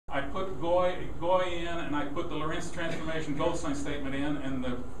Goi in, and I put the Lorentz transformation Goldstein statement in, and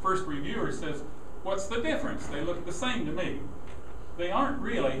the first reviewer says, what's the difference? They look the same to me. They aren't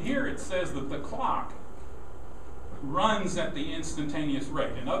really. Here it says that the clock runs at the instantaneous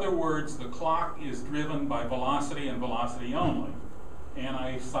rate. In other words, the clock is driven by velocity and velocity only. And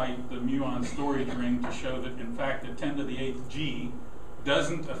I cite the muon storage ring to show that, in fact, a 10 to the 8th g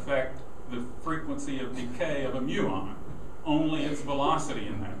doesn't affect the frequency of decay of a muon, only its velocity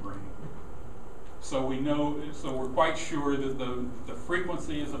in that ring. So we know, so we're quite sure that the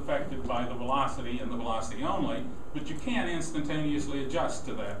frequency is affected by the velocity and the velocity only, but you can instantaneously adjust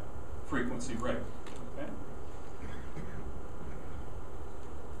to that frequency rate.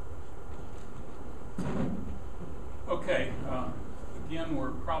 Okay. Again,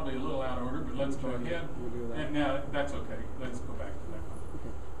 we're probably a little out of order, but let's go ahead. And now that's okay. Let's go back to that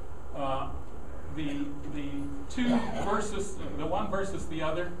one. The two versus the one versus the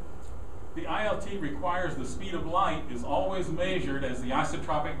other. The ILT requires the speed of light is always measured as the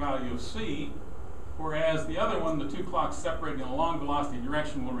isotropic value of c, whereas the other one, the two clocks separating in a long velocity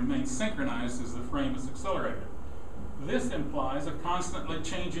direction, will remain synchronized as the frame is accelerated. This implies a constantly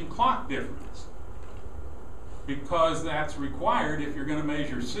changing clock difference, because that's required if you're going to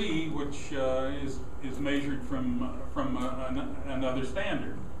measure c, which is measured from another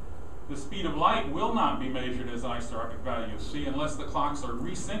standard. The speed of light will not be measured as isotropic value of c unless the clocks are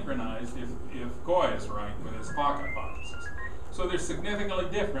resynchronized if Goi is right with his clock hypothesis. So they're significantly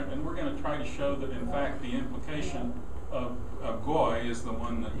different, and we're going to try to show that, in fact, the implication of Goi is the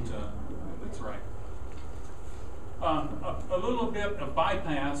one that's right. A little bit of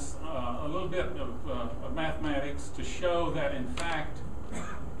bypass, a little bit of mathematics to show that, in fact,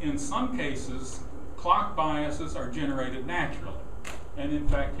 in some cases, clock biases are generated naturally. And in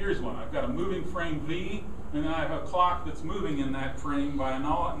fact, here's one. I've got a moving frame v, and then I have a clock that's moving in that frame by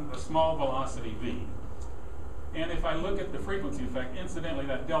a small velocity v. And if I look at the frequency effect, incidentally,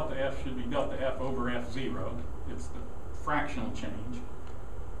 that delta f should be delta f over f0. It's the fractional change.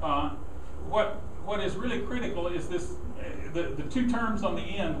 What is really critical is this: the two terms on the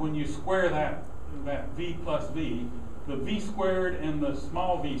end, when you square that v plus v, the v squared and the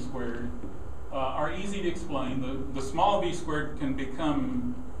small v squared are easy to explain. The small v squared can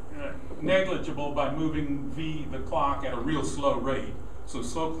become negligible by moving the clock at a real slow rate. So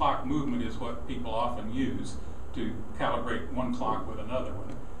slow clock movement is what people often use to calibrate one clock with another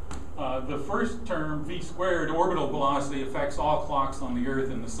one. The first term, v squared, orbital velocity, affects all clocks on the Earth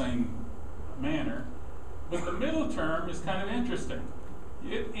in the same manner. But the middle term is kind of interesting.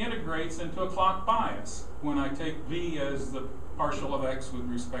 It integrates into a clock bias. When I take v as the partial of x with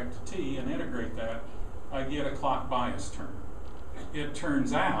respect to t and integrate that, I get a clock bias term. It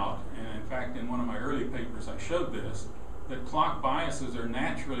turns out, and in fact in one of my early papers I showed this, that clock biases are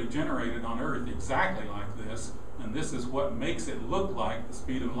naturally generated on Earth exactly like this, and this is what makes it look like the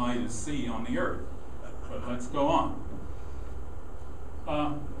speed of light is c on the Earth. But let's go on.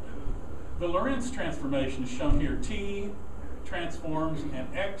 The Lorentz transformation is shown here. T transforms and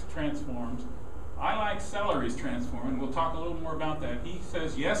X transforms. I like Celery's transform, and we'll talk a little more about that. He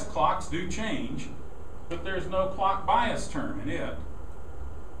says, yes, clocks do change, but there's no clock bias term in it.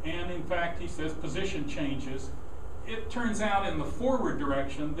 And in fact, he says position changes. It turns out in the forward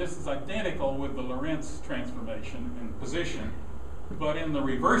direction, this is identical with the Lorentz transformation in position. But in the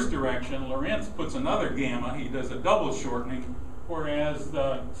reverse direction, Lorentz puts another gamma. He does a double shortening, whereas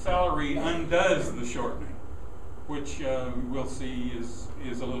the Celery undoes the shortening, which we'll see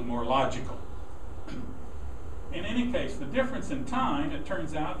is a little more logical. In any case, the difference in time, it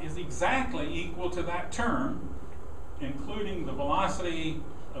turns out, is exactly equal to that term, including the velocity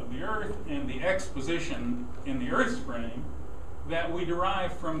of the Earth and the x position in the Earth's frame that we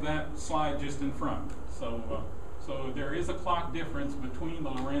derive from that slide just in front. So there is a clock difference between the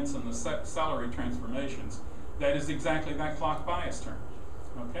Lorentz and the Celery transformations. That is exactly that clock bias term.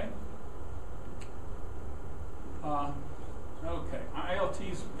 Okay? Okay.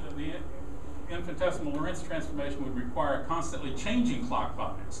 ILT's, the infinitesimal Lorentz transformation would require a constantly changing clock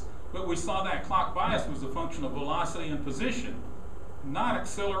bias. But we saw that clock bias was a function of velocity and position, not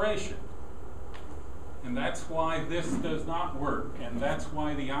acceleration. And that's why this does not work, and that's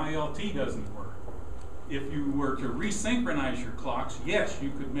why the ILT doesn't work. If you were to resynchronize your clocks, yes,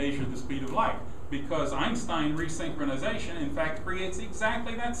 you could measure the speed of light, because Einstein resynchronization, in fact, creates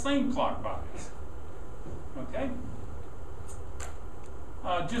exactly that same clock bias. Okay?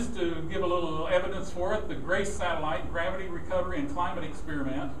 Just to give a little evidence for it, the GRACE satellite, Gravity Recovery and Climate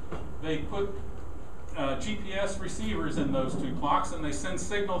Experiment, they put GPS receivers in those two clocks, and they send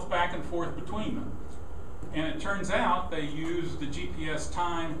signals back and forth between them. And it turns out they used the GPS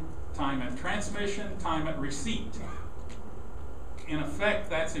time time at transmission, time at receipt. In effect,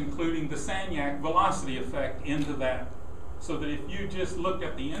 that's including the Sanyang velocity effect into that. So that if you just looked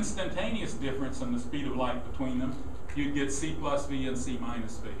at the instantaneous difference in the speed of light between them, you'd get c plus v and c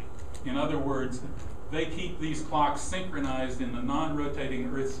minus v. In other words, they keep these clocks synchronized in the non-rotating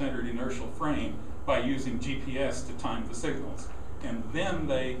Earth-centered inertial frame by using GPS to time the signals. And then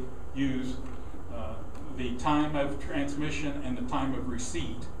they use the time of transmission and the time of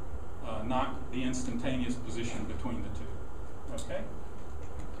receipt, not the instantaneous position between the two. Okay?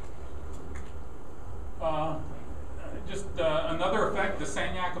 Another effect, the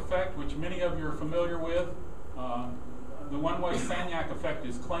Sanyang effect, which many of you are familiar with. The one-way Sanyang effect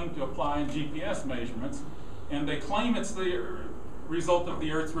is claimed to apply in GPS measurements, and they claim it's the result of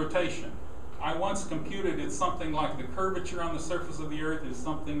the Earth's rotation. I once computed it's something like the curvature on the surface of the Earth is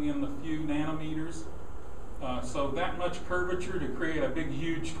something in the few nanometers. So that much curvature to create a big,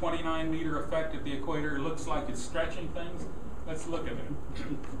 huge 29-meter effect at the equator looks like it's stretching things. Let's look at it.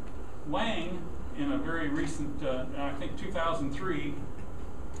 Wang, in a very recent, I think 2003,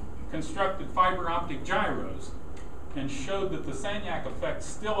 constructed fiber optic gyros and showed that the Sanyang effect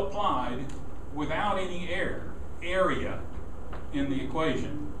still applied without any area in the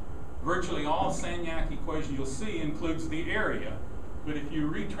equation. Virtually all Sanyang equation you'll see includes the area, but if you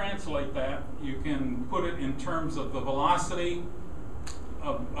retranslate that, you can put it in terms of the velocity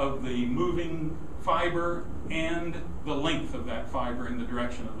of the moving fiber and the length of that fiber in the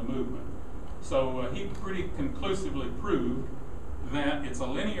direction of the movement. So he pretty conclusively proved that it's a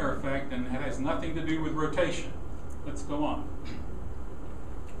linear effect and it has nothing to do with rotation. Let's go on.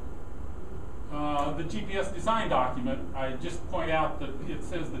 The GPS design document, I just point out that it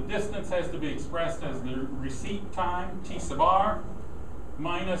says the distance has to be expressed as the receipt time, t sub r,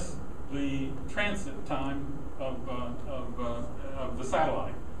 minus the transit time of the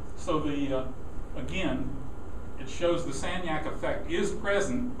satellite. So again, it shows the Sanyang effect is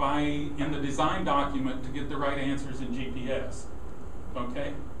present in the design document to get the right answers in GPS.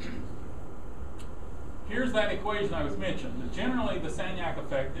 Okay? Here's that equation I was mentioning. Generally, the Sanyang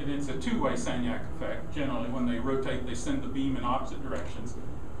effect, and it's a two-way Sanyang effect. Generally, when they rotate, they send the beam in opposite directions.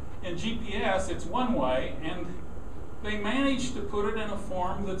 In GPS, it's one way, and they managed to put it in a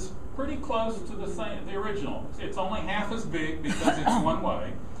form that's pretty close to the original. It's only half as big because it's one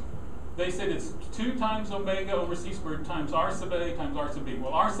way. They said it's 2 times omega over c squared times r sub a times r sub b.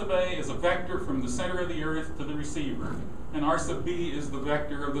 Well, r sub a is a vector from the center of the Earth to the receiver, and r sub b is the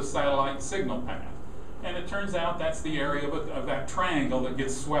vector of the satellite signal path. And it turns out that's the area of that triangle that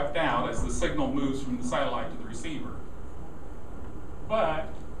gets swept out as the signal moves from the satellite to the receiver.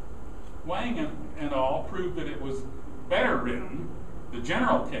 But Wang and al. proved that it was better written, the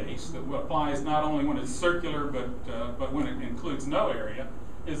general case that applies not only when it's circular but when it includes no area,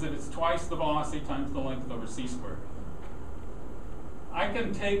 is that it's twice the velocity times the length over c squared. I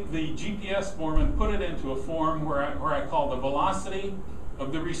can take the GPS form and put it into a form where I call the velocity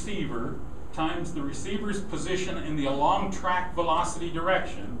of the receiver times the receiver's position in the along track velocity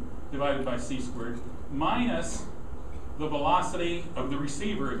direction divided by c squared minus the velocity of the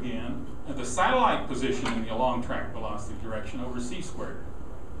receiver again and the satellite position in the along track velocity direction over c squared.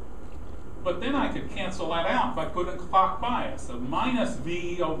 But then I could cancel that out by putting clock bias of minus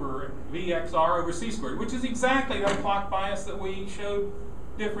v over vxr over c squared, which is exactly the clock bias that we showed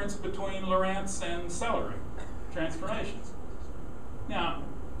difference between Lorentz and celery transformations. Now,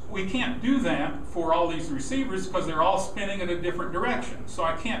 we can't do that for all these receivers because they're all spinning in a different direction. So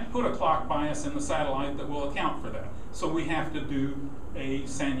I can't put a clock bias in the satellite that will account for that. So we have to do a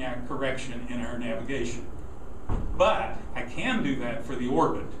Sanyang correction in our navigation. But I can do that for the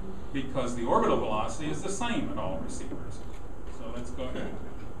orbit because the orbital velocity is the same at all receivers. So let's go ahead.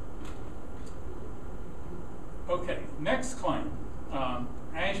 Okay, next claim.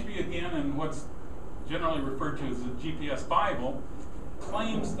 Ashby again, in what's generally referred to as the GPS Bible,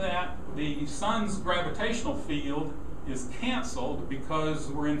 claims that the sun's gravitational field is canceled because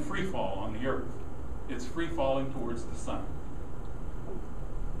we're in free fall on the Earth. It's free falling towards the sun.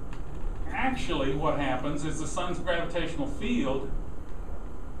 Actually, what happens is the sun's gravitational field,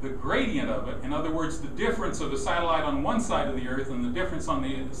 the gradient of it, in other words, the difference of the satellite on one side of the Earth and the difference on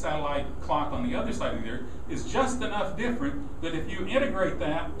the satellite clock on the other side of the Earth, is just enough different that if you integrate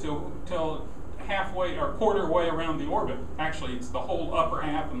that till halfway or quarter way around the orbit, actually it's the whole upper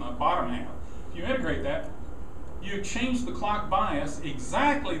half and the bottom half. If you integrate that, you change the clock bias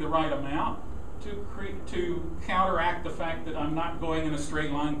exactly the right amount to counteract the fact that I'm not going in a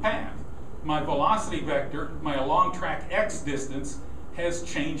straight line path. My velocity vector, my along track x distance, has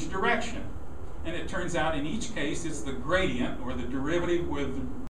changed direction. And it turns out in each case it's the gradient or the derivative with